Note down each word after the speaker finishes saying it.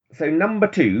So number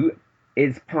two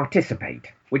is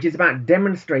participate, which is about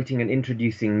demonstrating and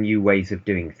introducing new ways of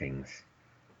doing things.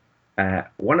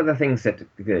 One of the things that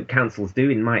the councils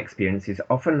do, in my experience, is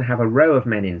often have a row of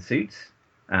men in suits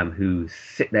who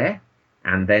sit there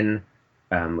and then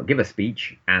give a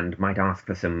speech and might ask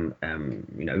for some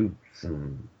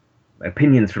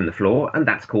opinions from the floor, and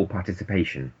that's called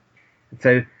participation.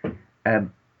 So,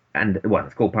 um, and well,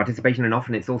 it's called participation, and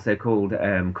often it's also called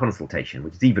consultation,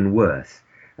 which is even worse.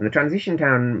 And the transition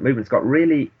town movement's got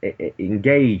really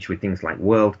engaged with things like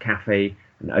World Cafe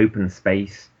and open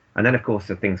space, and then of course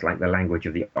the things like the language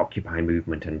of the Occupy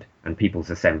movement and people's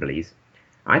assemblies.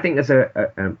 I think there's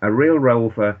a real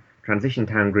role for transition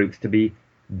town groups to be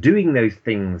doing those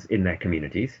things in their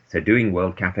communities. So doing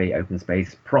World Cafe, open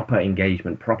space, proper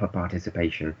engagement, proper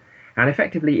participation, and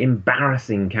effectively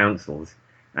embarrassing councils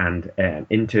and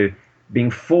into being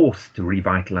forced to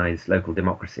revitalise local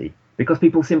democracy because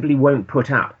people simply won't put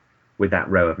up with that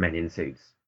row of men in suits.